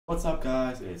What's up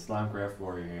guys, it's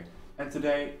SlimeCraftWarrior here, and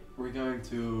today we're going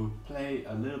to play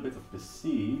a little bit of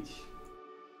Besiege.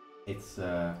 It's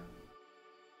a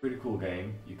pretty cool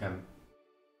game. You can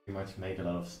pretty much make a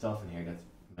lot of stuff in here, that's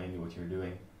mainly what you're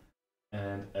doing.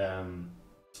 And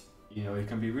you know, you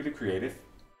can be really creative,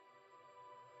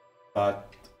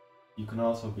 but you can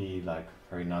also be like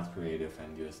very not creative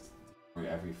and just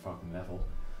destroy every fucking level,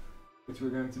 which we're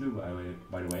going to do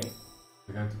by the way.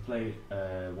 We're going to play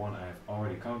one I have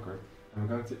already conquered, and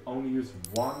we're going to only use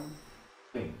one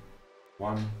thing,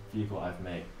 one vehicle I've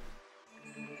made.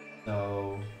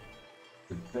 So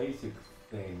the basic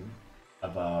thing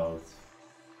about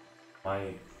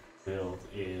my build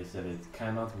is that it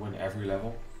cannot win every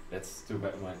level. That's too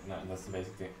bad. No, that's the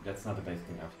basic thing. That's not the basic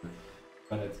thing actually,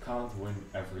 but it can't win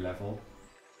every level.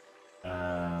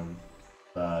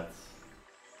 But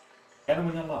can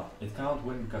win a lot. It can't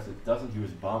win because it doesn't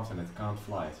use bombs and it can't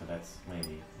fly, so that's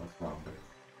mainly what's wrong. But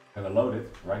I'm gonna load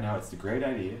it. Right now it's the great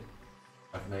idea.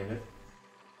 I've named it.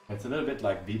 It's a little bit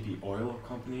like BP Oil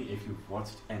Company if you've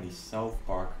watched any South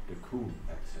Park The Coon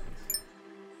episodes.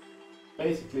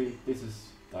 Basically, this is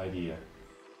the idea.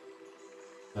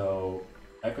 So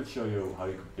I could show you how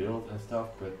you could build and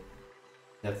stuff, but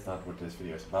that's not what this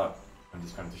video is about. I'm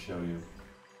just going to show you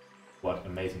what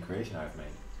amazing creation I've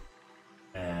made.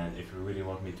 And if you really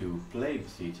want me to play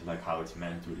Besiege, like how it's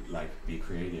meant to like be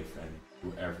creative and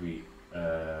do every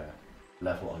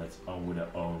level on its own with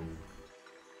their own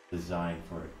design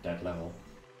for that level,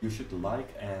 you should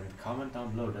like and comment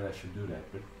down below that I should do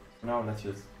that. But for now, let's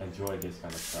just enjoy this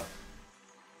kind of stuff.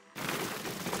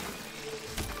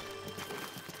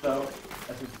 So,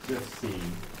 as you've just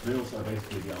seen, drills are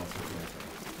basically the answer to everything.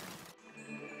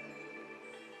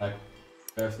 Like,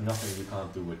 there's nothing you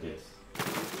can't do with this.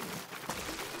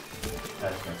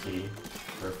 As you can see,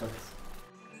 perfect.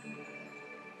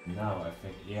 Now I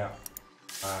think, yeah,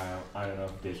 I don't know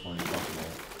if this one is possible.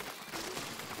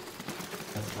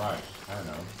 That's right, I don't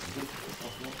know. Is this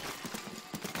possible?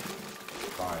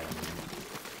 Try, I mean.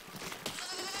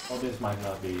 Well, this might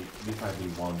not be, this might be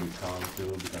one we can't do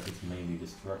because it's mainly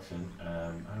destruction. I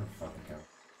don't fucking care.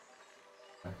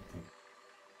 I think.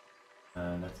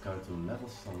 Let's go to level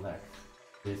select.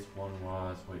 This one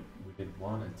was, wait, we did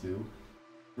 1 and 2.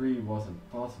 3 wasn't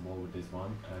possible with this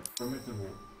one. Perimeter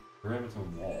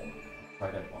wall.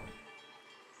 Try that one.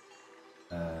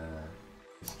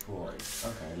 Destroy.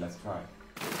 Okay, let's try.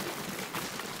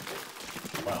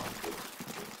 Well,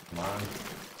 come on.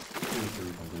 Pretty sure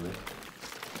we can do it.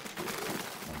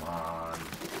 Come on.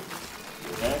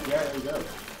 And yeah, there we go.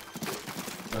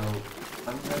 So,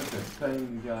 I'm going to explain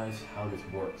you guys how this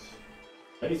works.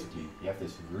 Basically, you have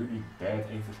this really bad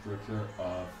infrastructure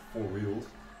of 4 wheels.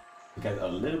 You get a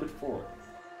little bit forward,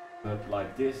 but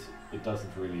like this, it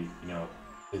doesn't really, you know,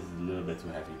 this is a little bit too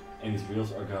heavy. And these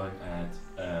wheels are going at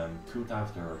 2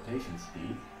 times the rotation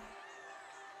speed.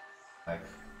 Like,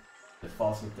 the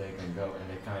faster they can go, and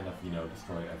they kind of, you know,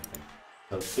 destroy everything.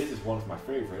 So this is one of my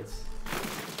favorites.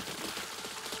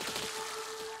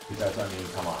 Because, I mean,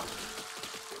 come on.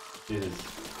 This is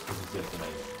just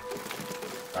amazing.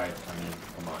 Right, I mean,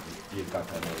 come on, you've got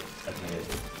to admit it.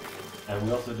 And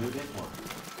we also do this one.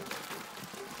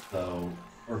 So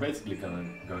we're basically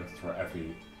going to throw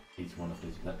each one of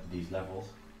these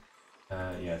levels.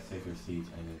 Yeah, save your seats,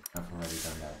 and I've already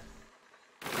done that.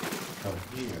 So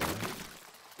here,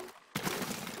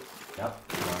 yep,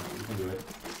 come on, you can do it.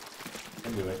 You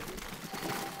can do it.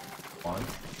 1.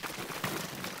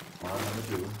 Come on, number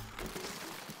 2.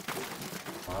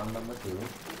 Come on, number 2.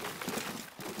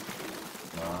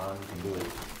 Come on, you can do it.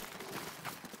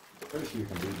 Pretty sure you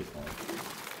can do this one.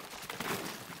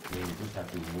 I mean, you just have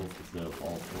to move this little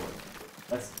ball forward.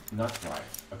 That's not right.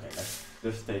 Okay, let's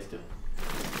just stay still.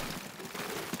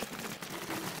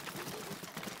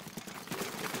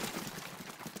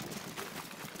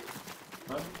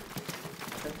 Huh?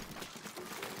 Okay.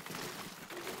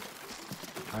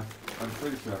 I'm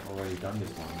pretty sure I've already done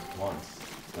this one once,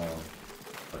 so,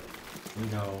 but we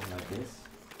go like this.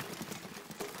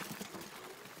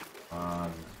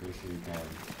 Pretty sure you can.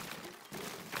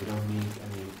 You don't need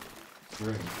any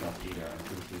string stuff either. I'm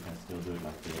pretty sure you can still do it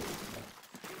like this.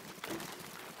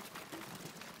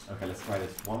 Okay, let's try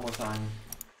this one more time.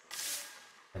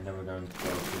 And then we're going to go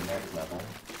to the next level.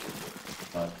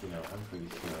 But, you know, I'm pretty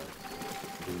sure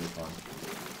to do this one.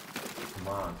 Come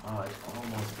on. Ah, it's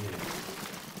almost here.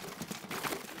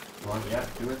 Come on, yeah,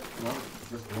 do it. Come on.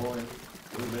 Just roll in.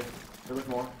 A little bit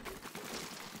more.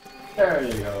 There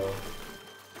you go.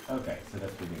 Okay, so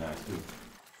that's pretty nice too.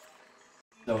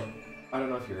 So, I don't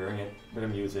know if you're hearing it, but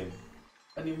I'm using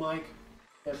a new mic.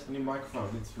 Yes, a new microphone.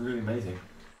 It's really amazing.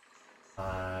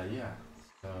 Yeah.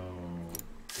 So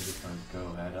it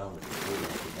done with the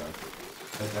drills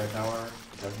because that tower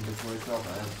doesn't destroy itself,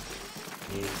 man.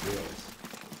 It needs drills.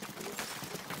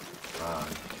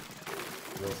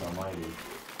 Drills are mighty.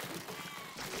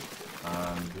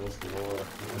 Drills galore, you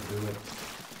can do it.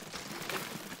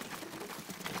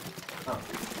 Huh.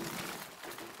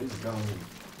 This is going...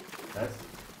 That's...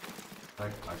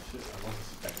 Like, I was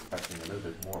expecting a little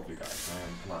bit more of you guys, man.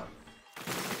 Come on.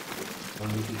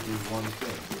 Only need to do one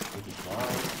thing. You need to fly,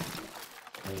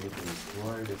 and you need to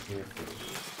destroy this here thing.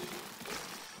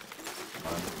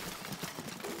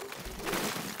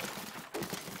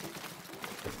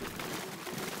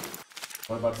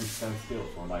 What about we stand still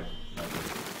for like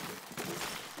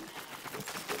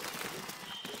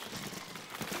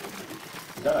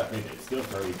you gotta admit, it's still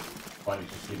very funny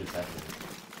to see this happening.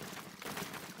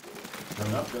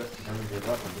 I'm not just gonna give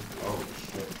up on this. Oh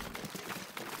shit.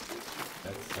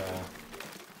 That's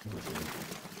interesting.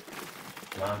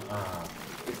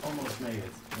 It's almost made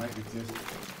it. Like it's just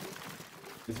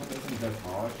this one isn't that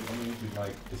hard. You only need to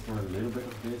like destroy a little bit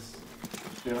of this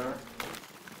pillar.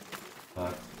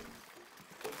 But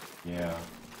yeah.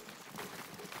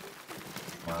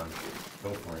 Come on, go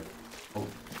for it. Oh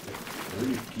shit. They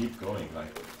really keep going,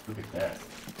 like look at that.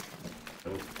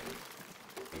 Those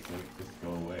things just go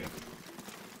away.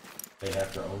 They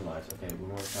have their own lives. Okay, we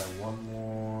want to try one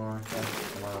more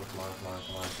test. Come on, come on, come on,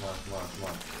 come on, come on, come on, come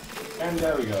on. And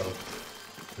there we go.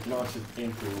 It launches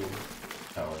into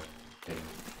tower thing.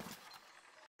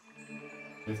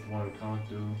 This one we can't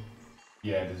do.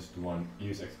 Yeah, this is the one.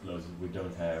 Use explosives. We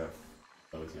don't have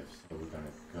explosives, so we're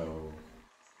gonna go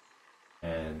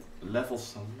and level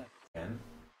select again.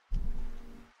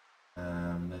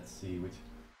 Let's see which.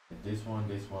 This one,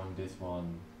 this one, this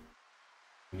one.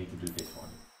 We need to do this one.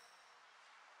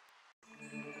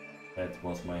 That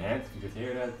was my hand. If you could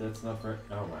hear that, that's not very.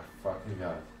 Oh my fucking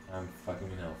god. I'm fucking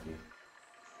unhealthy.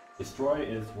 Destroy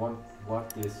is what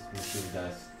this machine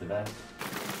does the best.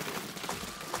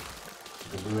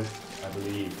 You can do it. I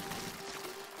believe.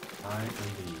 I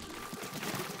believe.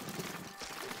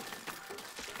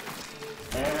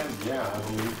 And yeah, I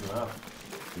believe enough.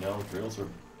 You know, drills are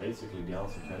basically the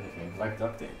answer to anything. Like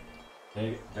duct tape.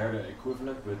 They're the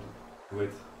equivalent with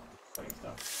playing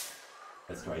stuff.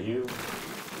 Let's try you.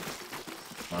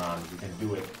 Come on, you can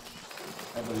do it.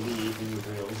 I believe in you,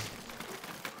 drills.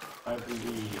 I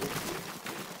believe.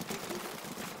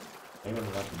 Maybe I'm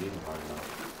not believing hard enough.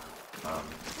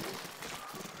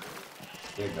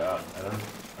 Dear God, I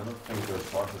don't think those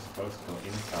parts are supposed to go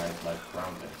inside like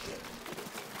ground and shit.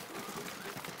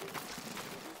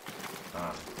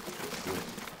 Good.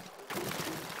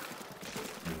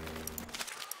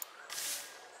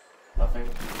 Nothing?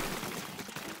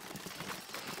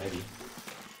 Maybe.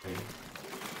 Maybe.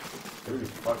 They really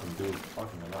fucking do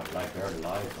fucking a lot, like they're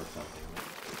alive or something.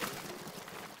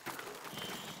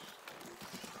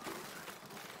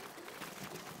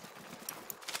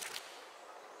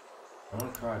 I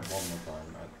want to try it one more time.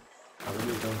 I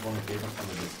really don't want to give up on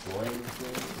the destroying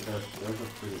thing, because those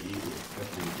are pretty easy,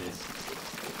 especially this.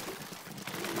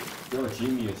 Still a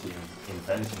genius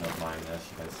invention of mine, as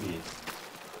you can see.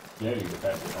 Clearly the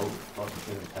best. Oh, fucking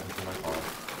shit, it happened to my car.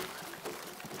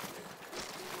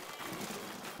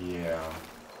 Yeah.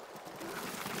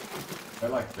 They're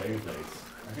like Beyblades.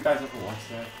 Have you guys ever watched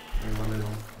that? Maybe one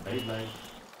little Beyblade?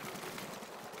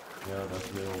 Yeah, those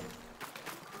little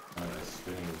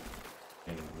spinning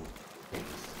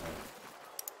things.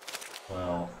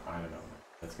 Well, I don't know.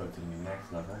 Let's go to the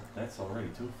next level. That's already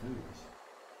 2 fingers.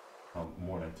 Oh,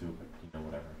 more than 2, but you know,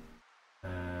 whatever.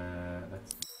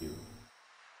 Let's do.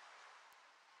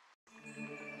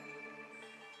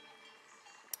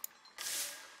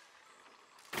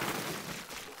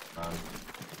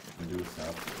 Do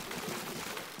stuff.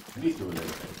 At least do a little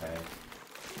bit, okay?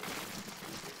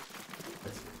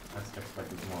 Let's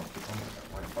expect it more. Oh my god,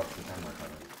 why the fuck is the camera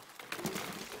coming?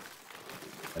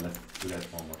 Okay, let's do that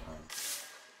one more time.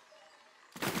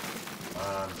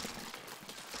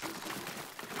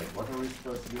 Okay, what are we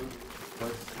supposed to do?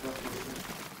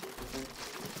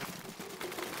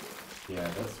 Yeah,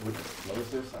 that's with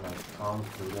explosives, and I can't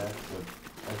do that, but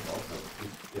that's also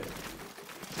good.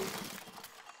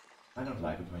 I don't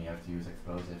like it when you have to use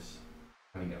explosives.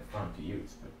 I mean, they're fun to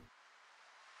use, but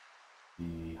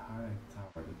the high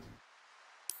tower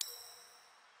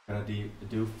gonna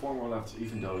do 4 more levels,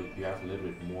 even though you have a little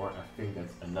bit more. I think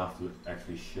that's enough to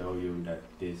actually show you that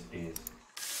this is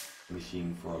a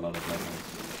machine for a lot of levels.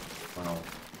 Well,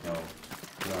 no,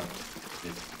 not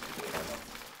this kind of.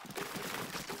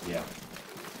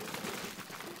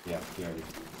 Yeah, clearly.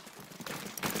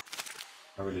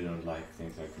 I really don't like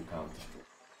things like you can't destroy.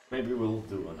 Maybe we'll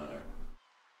do another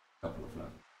couple of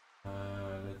levels.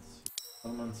 Let's see.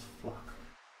 Someone's flock.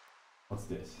 What's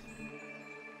this?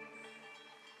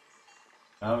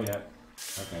 Oh yeah.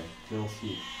 Okay. Kill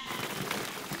sheep.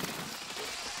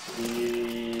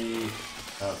 Sheep.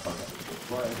 Oh fuck it.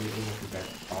 Why are we able to get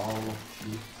all of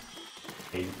sheep?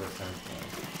 80%,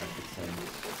 I could say.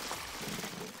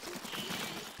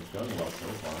 It's going well so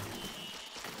far.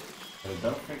 But I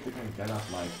don't think we can get up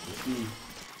like the sheep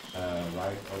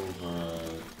right over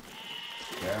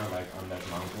there, like on that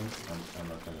mountain. I'm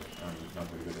not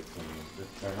very good at swimming.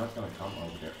 They're not gonna come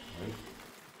over there, right?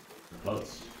 We're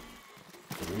close.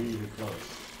 Really close.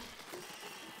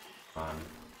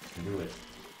 Can do it.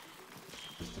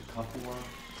 Just a couple more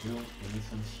little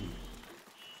innocent sheep.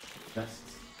 Just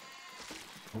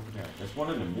over there. There's one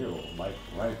in the middle, like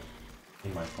right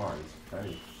in my car. It's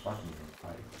very fucking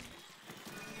high.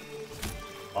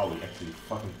 Oh, we actually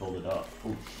fucking pulled it up.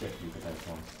 Oh shit, look at that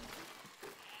one.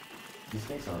 These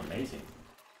things are amazing.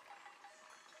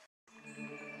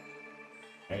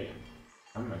 Hey,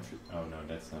 I'm actually. Oh no,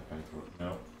 that's not going to work.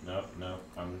 No,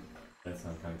 that's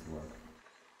not going to work.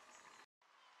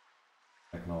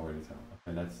 I can already tell.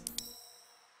 Okay, let's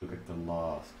look at the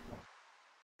last one.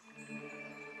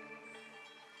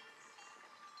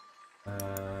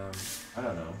 I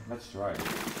don't know. Let's try it.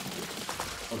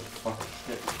 Oh fuck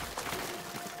shit.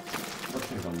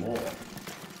 Pushing the law.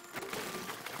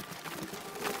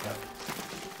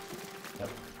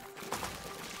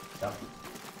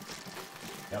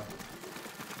 Yep.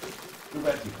 Too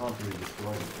bad you can't really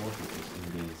destroy the fortresses in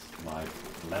this like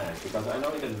land, because I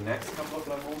know in the next couple of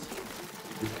levels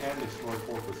you can destroy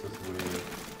fortresses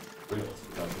with drills,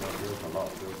 because drills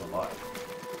a lot.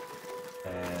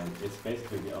 And it's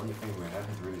basically the only thing we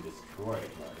haven't really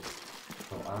destroyed, right?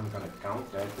 So I'm gonna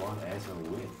count that one as a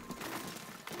win.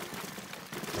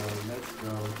 So let's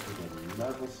go to the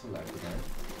level select again.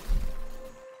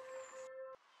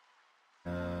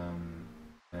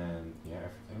 And yeah,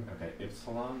 everything. Okay,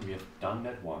 Epsilon, we have done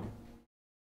that one.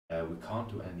 We can't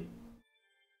do any.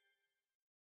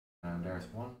 And there's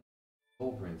one.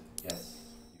 Blueprint, yes,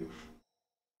 you.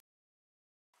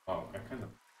 Oh, I kind of.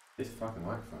 This fucking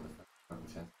microphone is fucking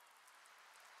sense.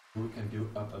 We can do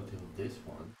up until this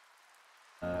one.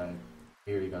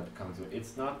 Here you got to come to.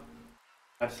 It's not.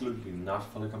 Absolutely not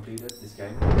fully completed, this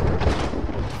game.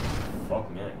 Fuck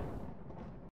man.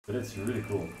 But it's really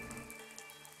cool.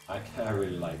 I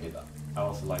really like it. I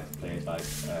also like to play it like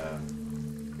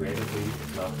creatively.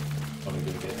 It's not only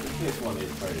doing this. This one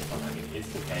is very fun. I mean, it's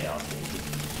the chaos thing.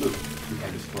 Look, you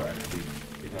can destroy everything.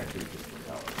 You can actually destroy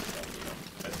towers. So, you know,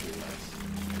 that's really nice.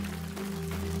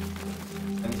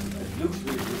 And it looks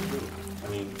really good. I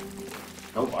mean,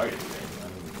 go buy this game. I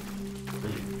mean,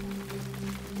 really.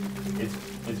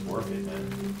 It's worth it, man.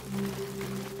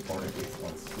 Or if it's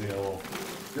on sale.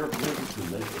 You're able to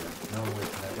live here. No, wait,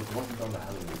 it wasn't on the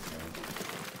Halloween sale.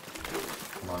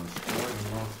 Come on, destroy the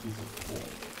last piece of coal.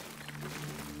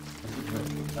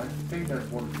 I think there's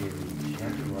one in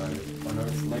January. Oh no,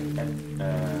 it's like at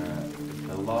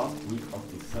the last week of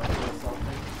December or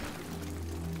something.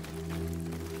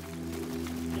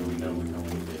 Yeah, we know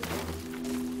win this one.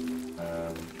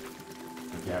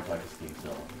 If you have like a Steam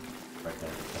sale, right there,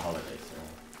 it's the holiday sale.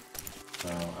 So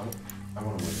I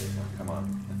want to win this one. Come on,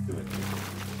 let's do it.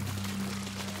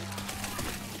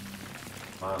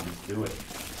 Come on, let's do it.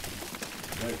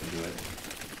 I know you can do it.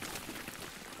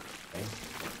 Okay,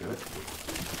 let's do it.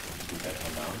 Keep that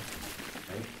one down.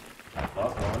 Okay,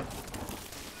 last one.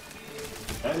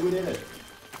 And we did it.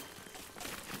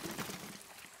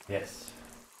 Yes.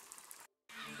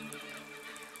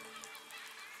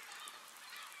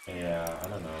 Yeah, I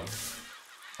don't know.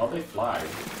 Oh, they fly.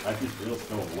 Like these wheels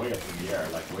go way up in the air,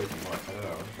 like way too much. I don't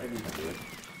know. Maybe we can do it.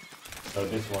 So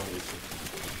this one is.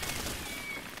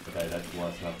 Okay, that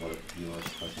was not what you were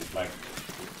supposed to. Like,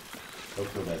 go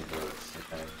kill that birds.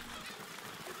 Okay.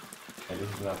 And this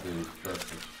is not really the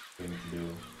perfect thing to do.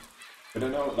 But I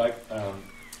know, like,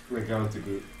 we're going to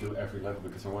do every level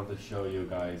because I want to show you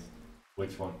guys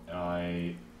which one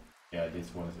yeah,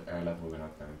 this one is the air level. We're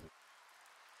not going to.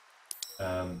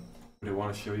 But I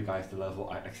want to show you guys the level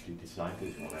I actually designed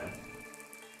this one at,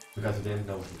 because I didn't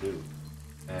know what to do.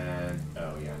 And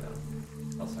oh yeah, no,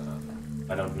 also not.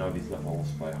 I don't know these levels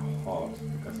by heart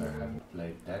because I haven't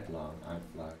played that long. I've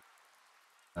like,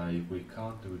 we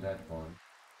can't do that one.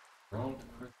 Round,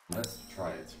 let's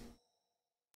try it.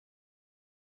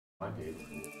 Might be able to.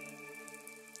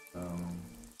 So,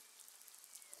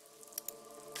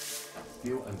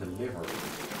 steal and deliver.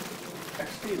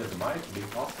 Actually, that might be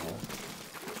possible.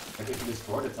 Like if you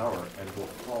destroy the tower and it will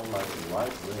fall like the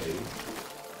right way,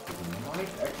 it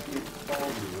might actually fall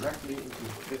directly into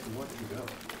the pit you want to go.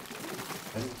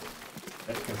 And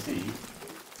as you can see,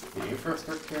 the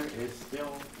infrastructure is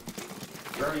still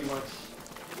very much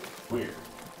weird.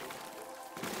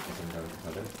 As I'm going to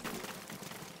put it.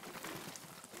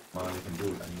 Come on, you can do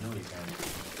it. I know you can.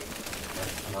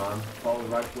 Yes, come on, fall the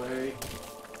right way.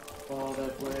 Fall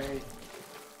that way.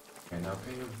 Okay, now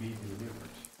can you be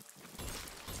delivered?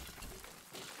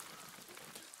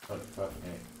 What the fuck,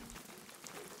 hey.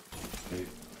 They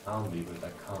found me, but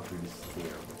I can't really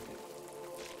steer with it.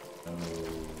 So...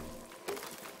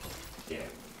 yeah.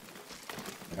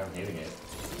 Like I'm hitting it.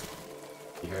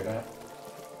 You hear that?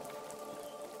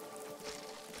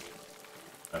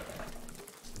 Okay.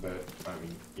 But, I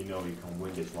mean, you know you can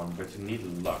win this one, but you need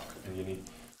luck, and you need,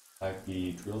 like,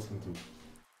 the drills into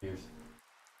pierce.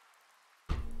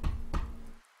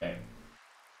 Okay.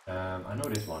 I know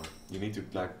this one. You need to,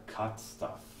 like, cut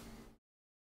stuff.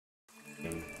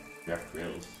 And you have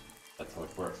drills. That's how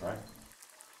it works, right?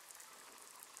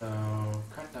 So,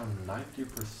 cut down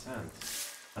 90%.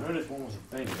 I know this one was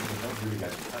a pain because I don't really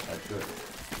get cut that good.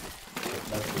 But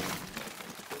that's good.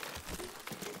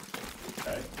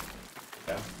 Okay.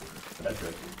 Yeah. But that's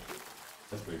good.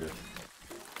 That's pretty good.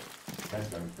 That's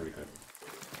going pretty good.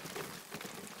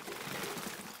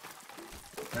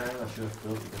 And I should have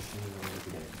built the machine in the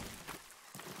beginning.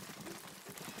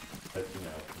 But you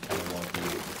know, I don't want to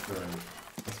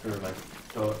experiment.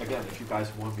 So again, if you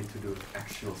guys want me to do an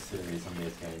actual series on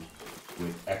this game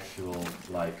with actual,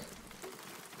 like,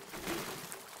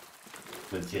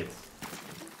 legit,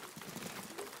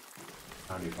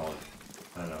 how do you call it?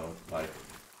 I don't know, like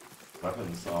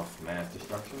weapons of mass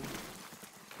destruction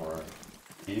or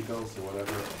vehicles or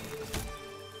whatever.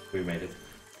 We made it.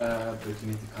 But you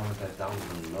need to comment that down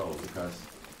below because,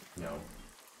 you know,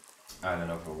 I don't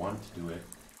know if I want to do it.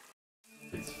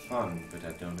 It's fun, but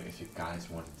I don't know if you guys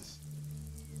want this.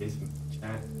 This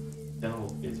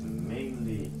channel is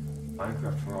mainly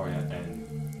SlimeCraftWarrior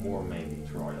and more mainly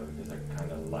Troya because I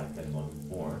kind of like that one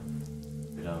more.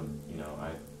 But you know,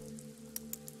 I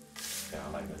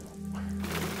like that one.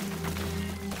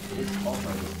 It's also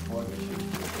a destroy mission,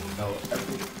 so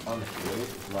every on the way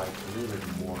is like a little bit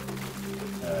more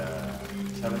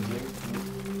challenging,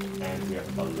 and we have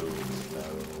balloons, so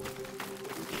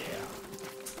yeah,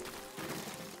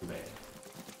 too bad.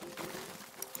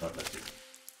 But let's see.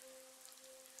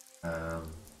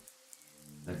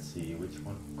 Let's see which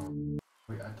one are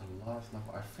we at the last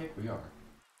level. I think we are.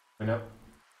 Wait, no,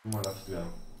 2 more levels to go.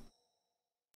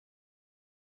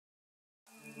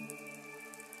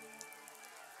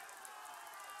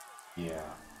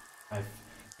 Yeah,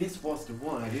 this was the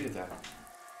one I did it at.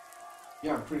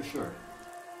 Yeah, I'm pretty sure.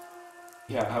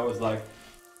 Yeah, I was like,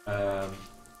 oh,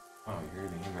 you're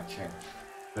really in my chair.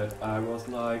 But I was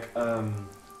like,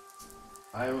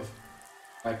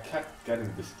 I kept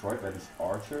getting destroyed by these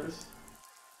archers.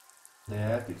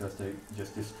 Yeah, because they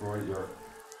just destroy your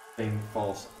thing,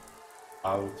 falls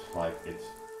out, like it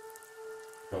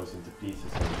goes into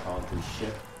pieces and you can't do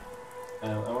shit.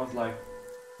 And I was like,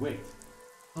 wait.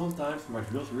 Sometimes my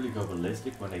drills really go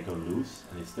ballistic when they go loose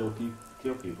and they still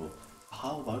kill people.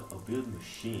 How about a build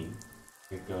machine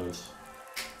that goes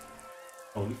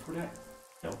only for that?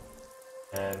 No.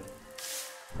 And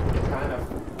it kind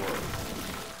of works.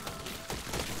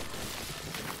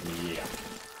 Yeah.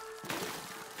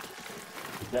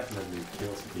 It definitely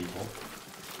kills people.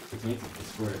 But you need to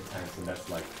destroy the tanks and that's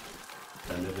like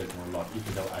a little bit more luck.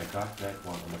 Even though I got that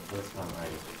one on the first time I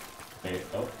made it.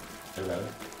 Oh, hello.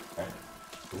 Okay.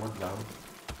 One down.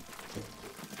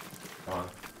 Come on.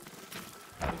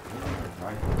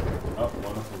 Right. Oh,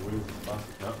 one of the wheels is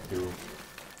busted. No, 2.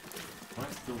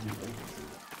 Might still be able to.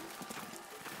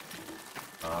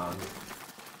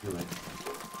 Do it.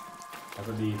 I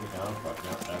believe it. Oh, fuck.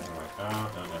 No, never mind. Oh,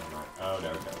 no, never mind. Oh,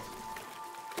 there it goes.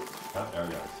 Oh, there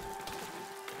it goes.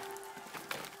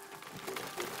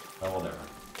 Oh, well, there.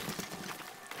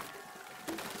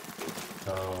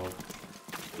 So...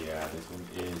 yeah, this one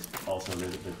is also a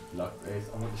little bit luck based.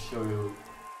 I'm going to show you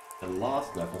the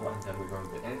last level and then we're going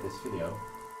to end this video.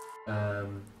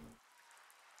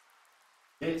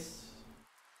 This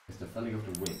is the Valley of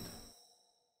the Wind.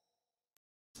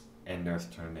 And there's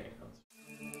tornadoes.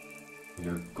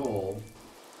 Your goal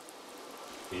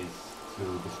is to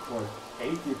destroy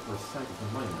 80% of the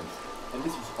monuments. And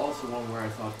this was also one where I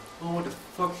thought, oh, what the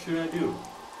fuck should I do?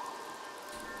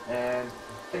 And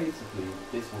basically,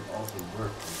 this will also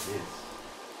work on this.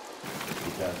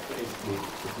 Because basically,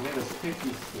 if you just pick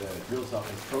these drills up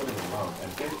and throw them around,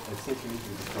 and then since you need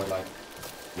to destroy like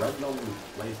randomly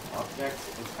placed objects,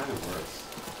 it kind of works.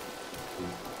 You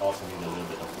also need a little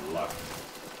bit of luck.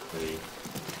 Really,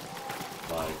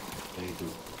 like, they need to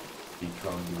be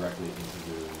thrown directly into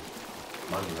the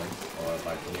monuments, or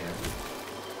like here.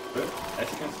 But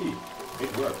as you can see,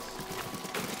 it works.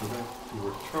 So we're going to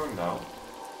return now.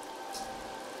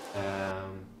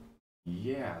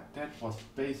 Yeah, that was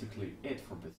basically it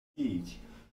for Besiege.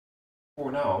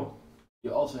 For now,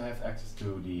 you also have access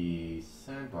to the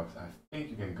sandbox. I think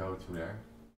you can go to there.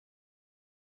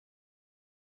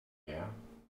 Yeah.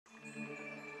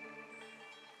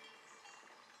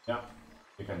 Yeah,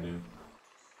 you can do.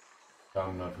 So I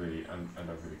don't really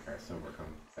care, so we're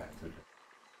going back to the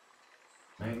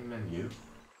main menu.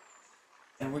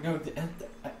 And we're going to end the,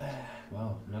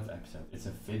 well, not episode, it's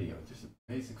a video, just a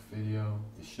basic video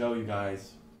to show you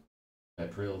guys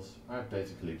that drills are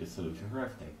basically the solution for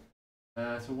everything.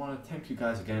 So I want to thank you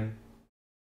guys again,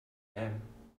 and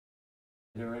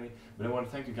already, but I want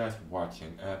to thank you guys for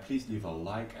watching. Please leave a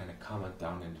like and a comment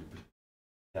down in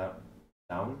the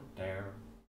down there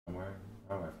somewhere,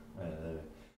 however,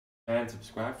 and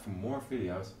subscribe for more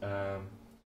videos.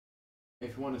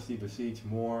 If you want to see Besiege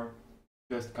more,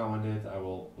 just comment it. I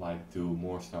will do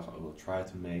more stuff. I will try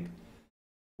to make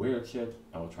weird shit.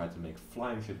 I will try to make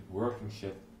flying shit, working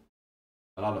shit,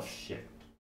 a lot of shit,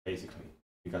 basically,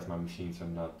 because my machines are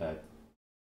not that,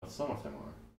 but some of them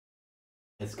are.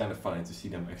 It's kind of funny to see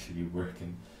them actually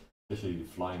working, especially the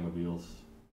flying mobiles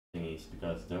thingies,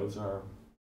 because those are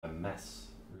a mess.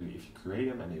 Really, if you create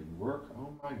them and they work,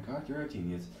 oh my god, you're a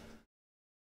genius.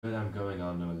 But I'm going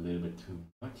on a little bit too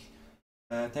much.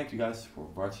 Thank you guys for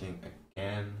watching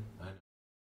again.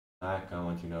 Like,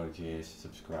 comment, you know the gist,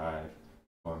 subscribe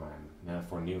for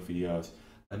for new videos.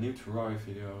 A new Terraria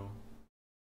video,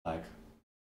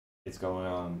 it's going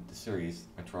on the series,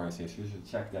 my Terraria series. You should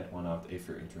check that one out if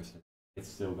you're interested. It's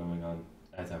still going on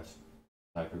as I'm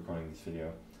recording this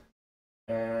video.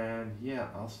 And yeah,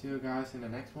 I'll see you guys in the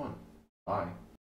next one. Bye.